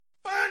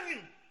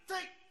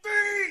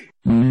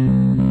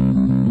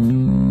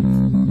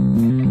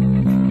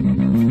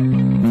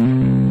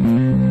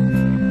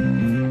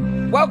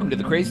to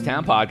the Crazy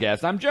Town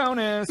Podcast. I'm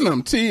Jonas. And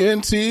I'm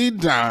TNT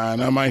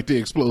Dynamite, the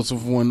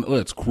explosive one.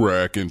 Let's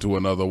crack into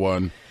another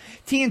one.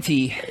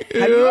 TNT,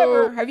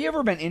 have you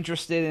ever been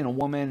interested in a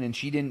woman and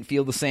she didn't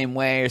feel the same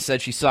way or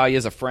said she saw you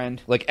as a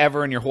friend, like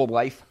ever in your whole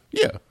life?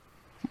 Yeah,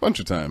 a bunch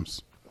of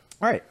times.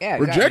 All right, yeah.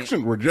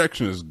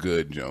 Rejection is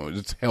good, Joe.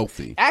 It's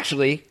healthy.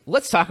 Actually,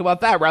 let's talk about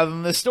that rather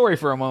than this story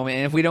for a moment.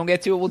 And if we don't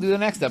get to it, we'll do the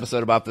next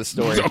episode about this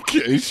story.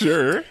 Okay,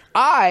 sure.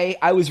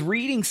 I was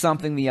reading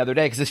something the other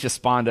day because this just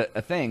spawned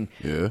a thing.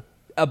 Yeah.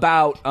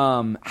 About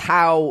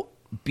how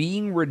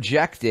being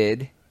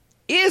rejected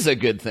is a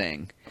good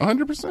thing.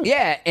 100%.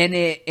 Yeah, and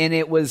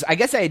it was, I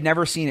guess I had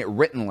never seen it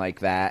written like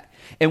that.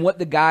 And what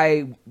the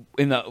guy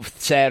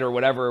said or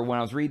whatever when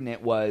I was reading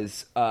it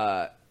was,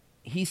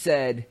 he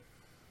said,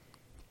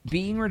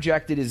 being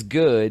rejected is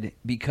good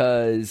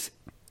because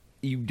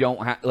you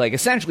don't have, like,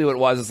 essentially what it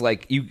was is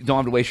like, you don't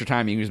have to waste your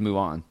time, you can just move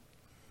on.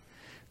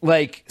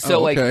 Like,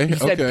 so okay, like, he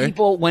said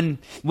people, when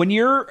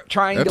you're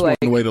trying That's to like.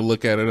 That's one way to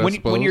look at it, I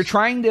suppose. When you're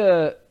trying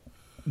to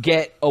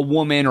get a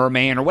woman or a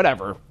man or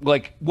whatever,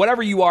 like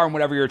whatever you are and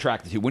whatever you're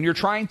attracted to, when you're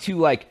trying to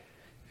like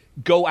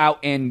go out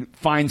and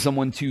find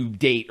someone to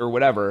date or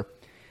whatever,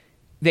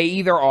 they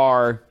either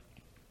are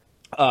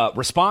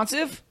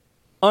responsive,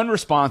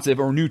 unresponsive,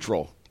 or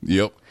neutral.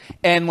 Yep.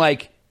 And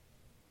like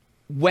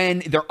when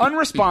they're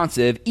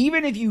unresponsive,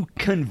 even if you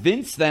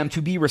convince them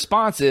to be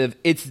responsive,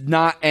 it's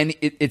not, and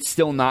it's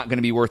still not going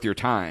to be worth your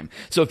time.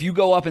 So if you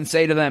go up and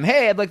say to them,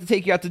 hey, I'd like to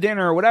take you out to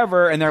dinner or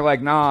whatever, and they're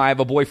like, nah, I have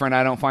a boyfriend,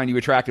 I don't find you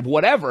attractive,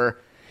 whatever,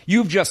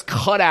 you've just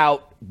cut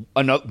out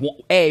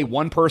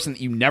one person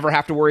that you never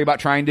have to worry about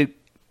trying to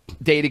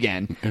date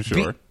again.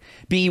 Sure.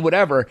 B,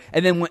 whatever.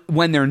 And then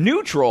when they're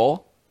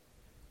neutral,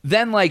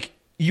 then like,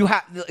 you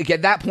have, like,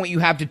 at that point, you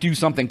have to do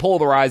something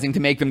polarizing to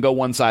make them go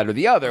one side or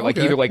the other. Like,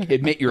 either, like,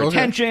 admit your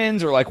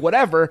intentions or, like,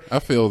 whatever. I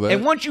feel that.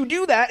 And once you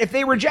do that, if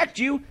they reject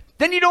you,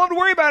 then you don't have to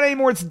worry about it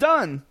anymore. It's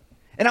done.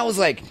 And I was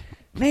like,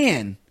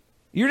 man,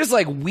 you're just,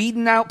 like,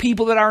 weeding out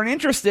people that aren't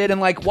interested. And,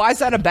 like, why is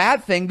that a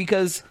bad thing?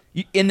 Because,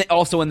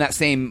 also in that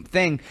same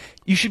thing,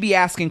 you should be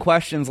asking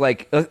questions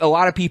like, a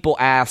lot of people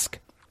ask,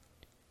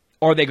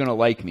 are they going to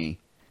like me?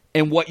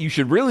 And what you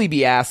should really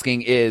be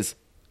asking is,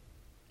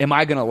 am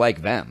I going to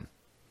like them?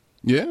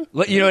 Yeah.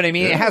 You know what I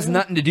mean? Yeah. It has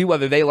nothing to do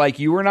whether they like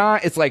you or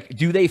not. It's like,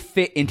 do they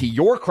fit into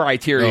your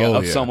criteria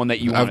of someone that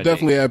you want to I've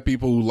definitely had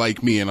people who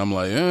like me, and I'm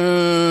like,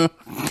 I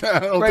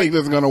don't think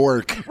this is going to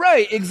work.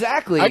 Right,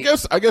 exactly. I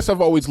guess I've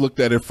always looked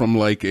at it from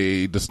like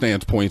the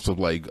standpoints of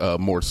like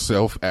more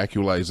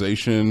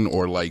self-actualization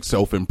or like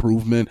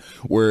self-improvement,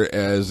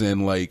 whereas in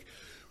like,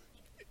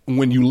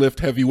 when you lift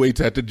heavy weights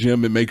at the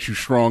gym, it makes you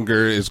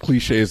stronger. As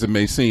cliche as it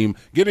may seem,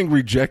 getting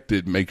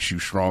rejected makes you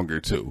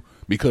stronger too.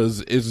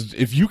 Because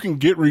if you can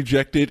get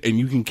rejected and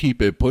you can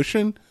keep it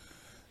pushing,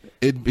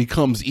 it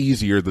becomes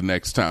easier the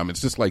next time.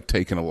 It's just like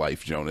taking a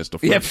life, Jonas. The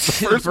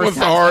first one's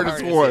the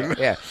hardest one.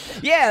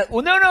 Yeah.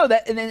 Well, no.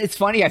 And then it's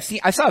funny.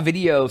 I saw a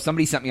video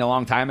somebody sent me a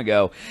long time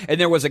ago, and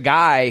there was a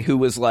guy who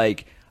was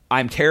like,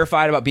 I'm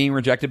terrified about being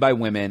rejected by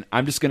women.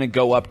 I'm just going to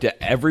go up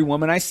to every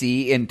woman I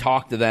see and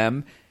talk to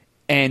them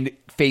and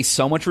face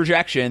so much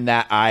rejection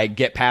that I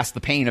get past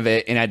the pain of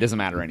it and it doesn't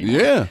matter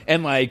anymore. Yeah.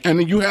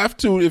 And you have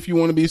to if you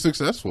want to be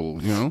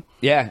successful, you know?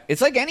 Yeah.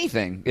 It's like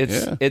anything. And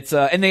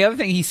the other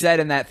thing he said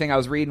in that thing I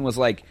was reading was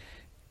like,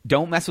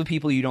 don't mess with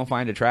people you don't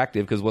find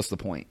attractive, because what's the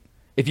point?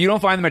 If you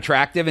don't find them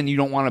attractive and you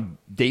don't want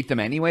to date them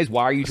anyways,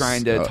 why are you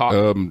trying to talk?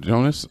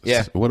 Jonas?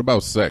 Yeah. What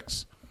about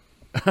sex?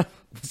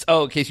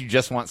 Oh, in case you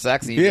just want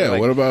sex. And yeah.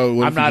 Like, what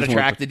I'm not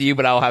attracted to you,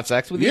 but I'll have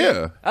sex with you?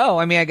 Yeah. Oh,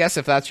 I mean, I guess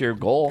if that's your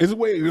goal.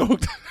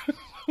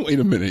 Wait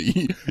a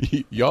minute.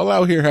 Y'all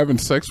out here having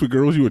sex with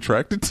girls you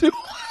attracted to? Is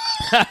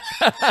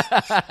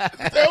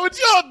that what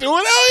y'all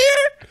doing out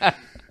here?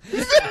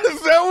 Is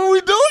that what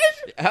we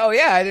doing? Oh,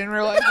 yeah. I didn't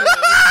realize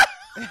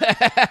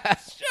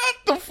that. Shut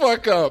the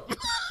fuck up.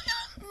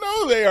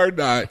 No, they are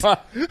not.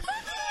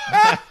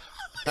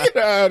 Get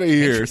out of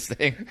here.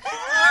 Interesting.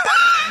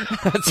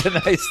 That's a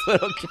nice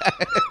little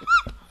guy.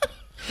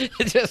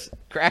 Just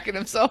cracking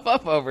himself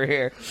up over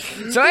here.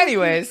 So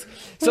anyways,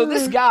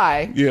 this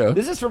guy,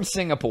 this is from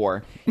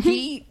Singapore.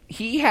 He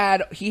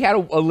had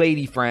a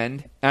lady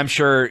friend. I'm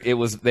sure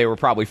they were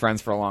probably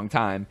friends for a long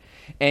time.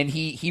 And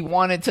he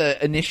wanted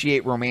to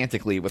initiate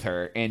romantically with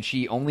her, and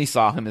she only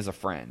saw him as a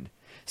friend.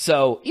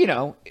 So, you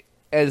know,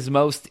 as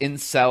most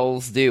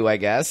incels do, I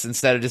guess,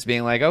 instead of just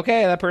being like,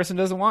 okay, that person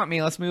doesn't want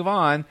me, let's move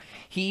on,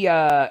 he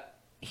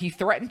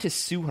threatened to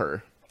sue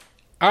her.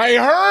 I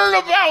heard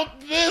about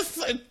this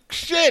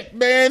shit,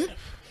 man.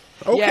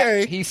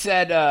 Okay. Yeah, he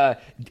said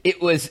it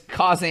was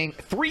causing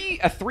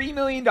a $3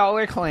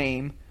 million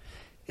claim.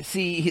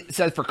 See, he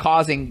said for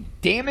causing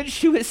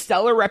damage to his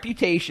stellar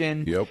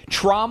reputation,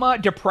 trauma,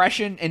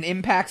 depression, and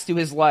impacts to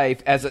his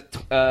life as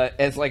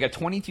like a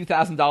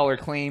 $22,000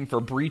 claim for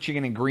breaching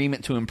an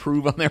agreement to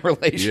improve on their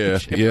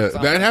relationship. Yeah,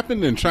 that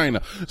happened in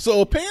China.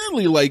 So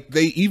apparently, like,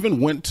 they even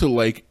went to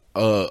like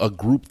a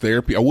group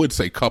therapy. I would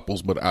say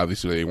couples, but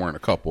obviously they weren't a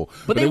couple.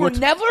 But they were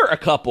never a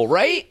couple,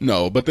 right?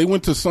 No, but they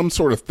went to some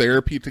sort of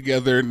therapy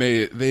together, and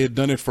they had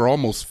done it for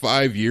almost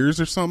 5 years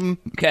or something.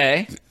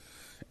 Okay.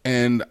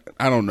 And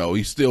I don't know.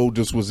 He still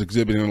just was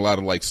exhibiting a lot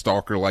of like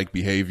stalker-like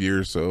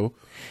behavior. So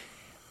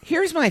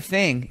here's my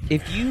thing: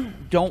 if you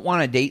don't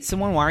want to date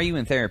someone, why are you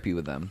in therapy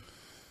with them?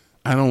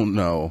 I don't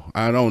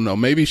know.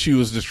 Maybe she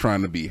was just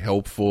trying to be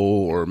helpful,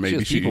 or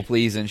maybe she was people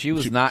pleasing. She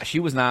was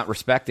not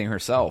respecting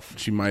herself.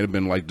 She might have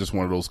been like just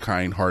one of those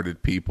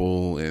kind-hearted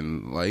people,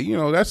 and like, you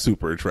know, that's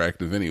super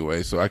attractive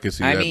anyway. So I could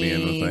see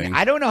being the thing.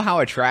 I don't know how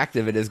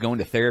attractive it is going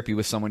to therapy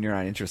with someone you're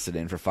not interested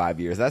in for 5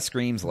 years. That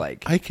screams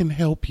like, I can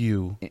help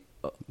you.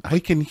 I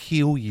can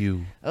heal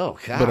you. Oh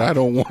God! But I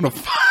don't want to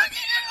find you.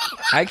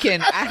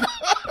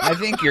 I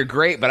think you're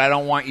great, but I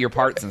don't want your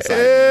parts inside.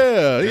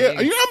 Yeah.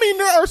 You know, I mean,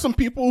 there are some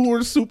people who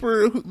are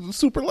super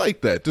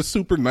like that, just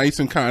super nice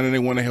and kind, and they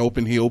want to help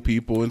and heal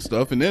people and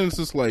stuff. And then it's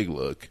just like,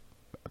 look,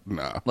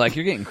 nah. Like,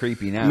 you're getting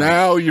creepy now.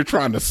 Now you're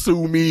trying to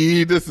sue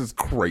me. This is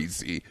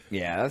crazy.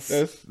 Yeah.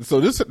 Very,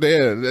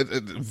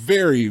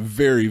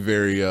 very,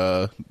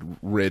 very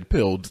red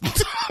pilled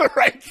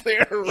right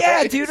there. Right?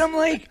 Yeah, dude. I'm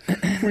like,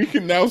 we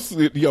can now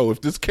see,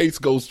 if this case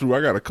goes through,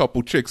 I got a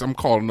couple chicks I'm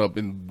calling up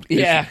and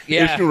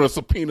issuing a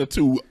subpoena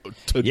to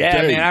today.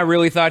 Yeah, man. I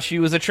really thought she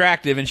was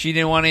attractive and she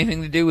didn't want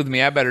anything to do with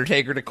me. I better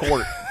take her to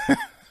court.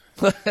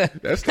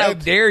 How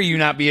dare you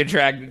not be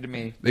attracted to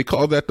me? They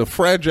call that the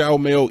fragile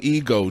male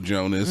ego,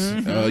 Jonas.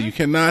 Mm-hmm. You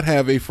cannot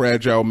have a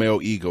fragile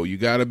male ego. You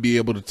got to be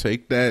able to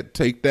take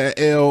that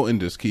L and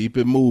just keep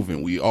it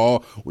moving.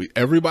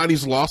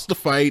 Everybody's lost the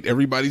fight.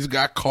 Everybody's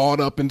got caught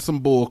up in some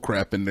bull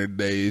crap in their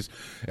days.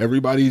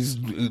 Everybody's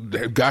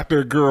got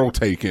their girl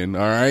taken.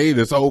 All right,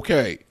 it's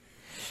okay.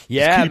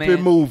 Yeah, just keep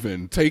it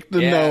moving. Take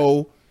the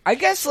no. I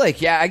guess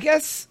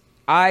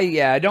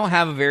I don't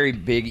have a very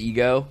big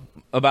ego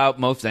about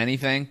most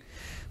anything.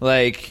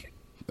 Like,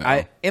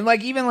 no.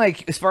 Even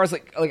as far as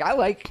like I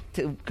like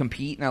to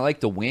compete and I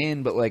like to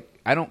win, but like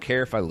I don't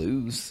care if I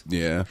lose.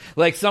 Yeah.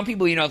 Like some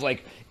people, it's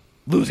like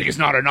losing is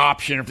not an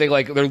option. If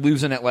they're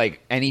losing at like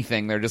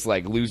anything, they're just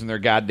like losing their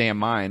goddamn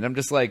mind. I'm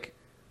just like,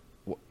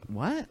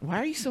 what?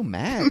 Why are you so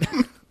mad?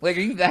 Like,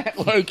 are you that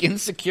like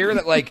insecure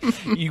that like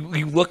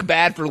you look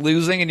bad for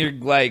losing and you're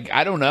like,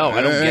 I don't know,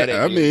 I don't get it.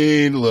 I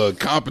mean, look,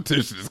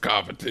 competition is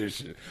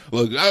competition.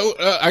 Look,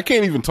 I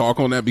can't even talk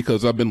on that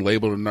because I've been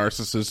labeled a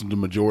narcissist the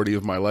majority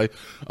of my life.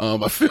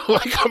 I feel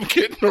like I'm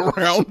getting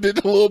around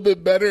it a little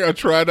bit better. I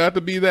try not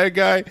to be that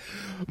guy,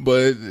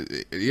 but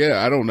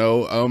yeah, I don't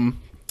know.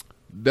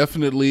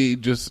 Definitely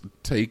just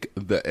take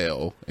the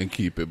L and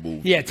keep it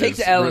moving. Yeah, take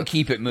the L and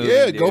keep it moving.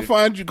 Yeah, dude. go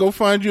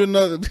find you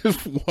another.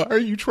 Why are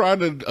you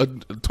trying to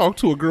talk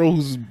to a girl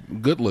who's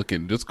good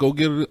looking? Just go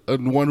get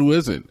one who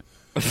isn't.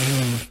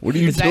 What are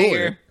you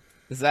doing?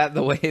 Is that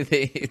the way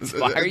they?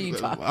 Why are you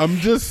talking? I'm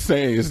just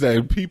saying is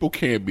that people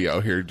can't be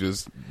out here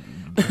just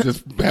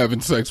having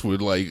sex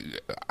with like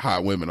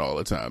hot women all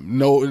the time.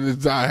 No,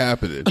 it's not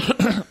happening.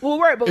 Well,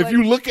 right, but if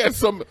you look at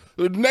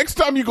next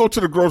time you go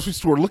to the grocery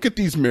store, look at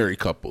these married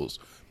couples.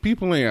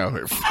 People ain't out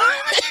here.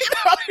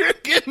 Out here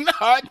getting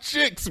hot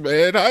chicks,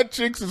 man. Hot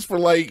chicks is for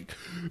like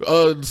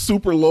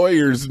super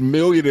lawyers,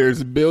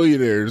 millionaires,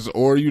 billionaires,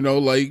 or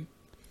like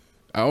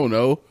I don't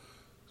know.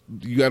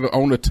 You got to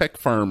own a tech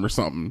firm or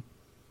something.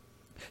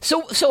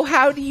 So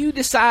how do you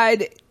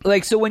decide?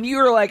 Like, so when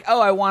you're like,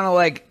 oh, I want to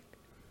like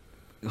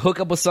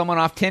hook up with someone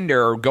off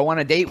Tinder or go on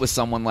a date with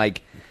someone,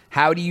 like,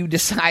 how do you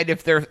decide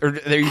if they're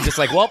just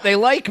like, well, they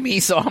like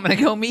me, so I'm going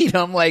to go meet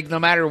them, like, no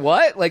matter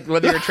what, like,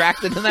 whether you're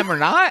attracted to them or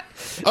not?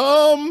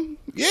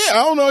 Yeah, I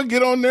don't know.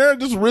 Get on there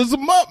and just rizz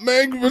them up,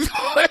 man.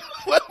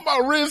 Let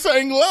my wrist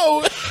hang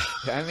low.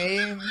 I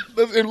mean,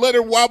 and let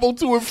it wobble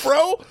to and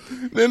fro.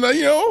 Then,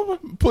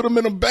 put them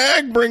in a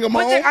bag, bring them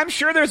home. I'm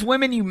sure there's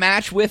women you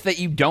match with that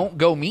you don't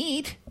go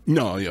meet.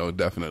 No,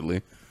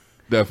 definitely.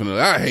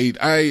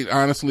 I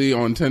honestly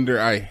on Tinder,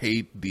 I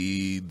hate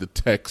the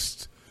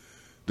text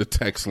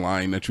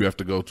line that you have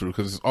to go through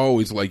because it's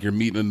always like you're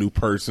meeting a new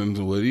person.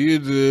 What do you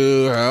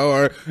do?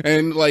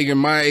 And like in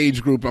my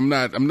age group, I'm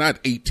not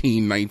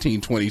 18,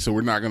 19, 20, so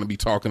we're not going to be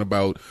talking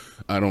about,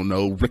 I don't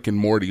know, Rick and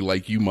Morty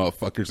like you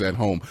motherfuckers at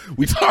home.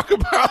 We talk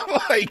about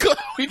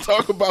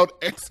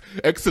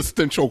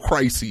existential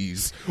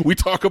crises. We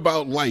talk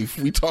about life.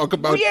 We talk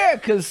about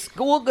because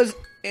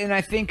and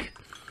I think,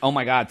 oh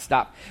my God,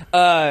 stop.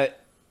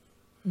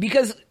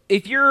 Because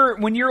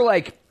when you're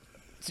like,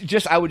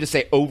 I would just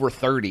say over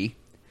 30,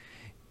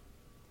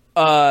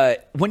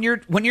 when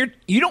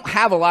you don't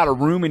have a lot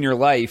of room in your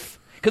life,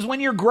 because when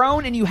you're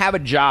grown and you have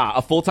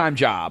a full-time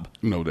job,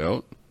 no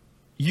doubt,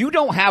 you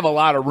don't have a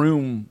lot of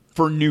room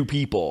for new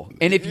people.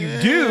 And if you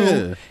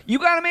do, you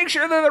got to make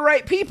sure they're the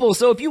right people.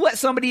 So if you let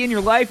somebody in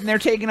your life and they're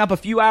taking up a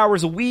few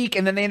hours a week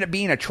and then they end up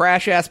being a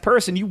trash-ass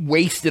person, you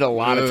wasted a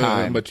lot of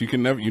time. But you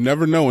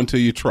never know until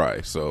you try.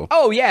 So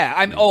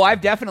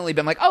I've definitely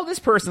been like, oh, this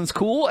person's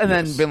cool, and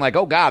then been like,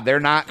 oh God, they're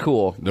not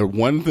cool. The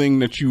one thing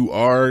that you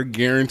are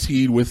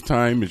guaranteed with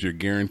time is you're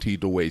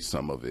guaranteed to waste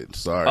some of it.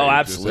 Sorry. Oh,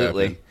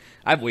 absolutely.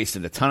 I've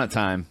wasted a ton of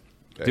time.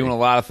 Doing a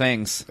lot of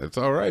things. That's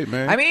all right,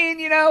 man. I mean,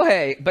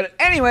 hey. But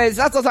anyways,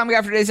 that's all the time we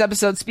got for today's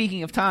episode.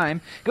 Speaking of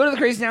time, go to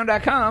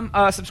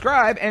thecrazytown.com,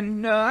 subscribe,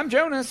 and I'm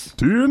Jonas.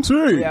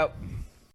 TNT. We out.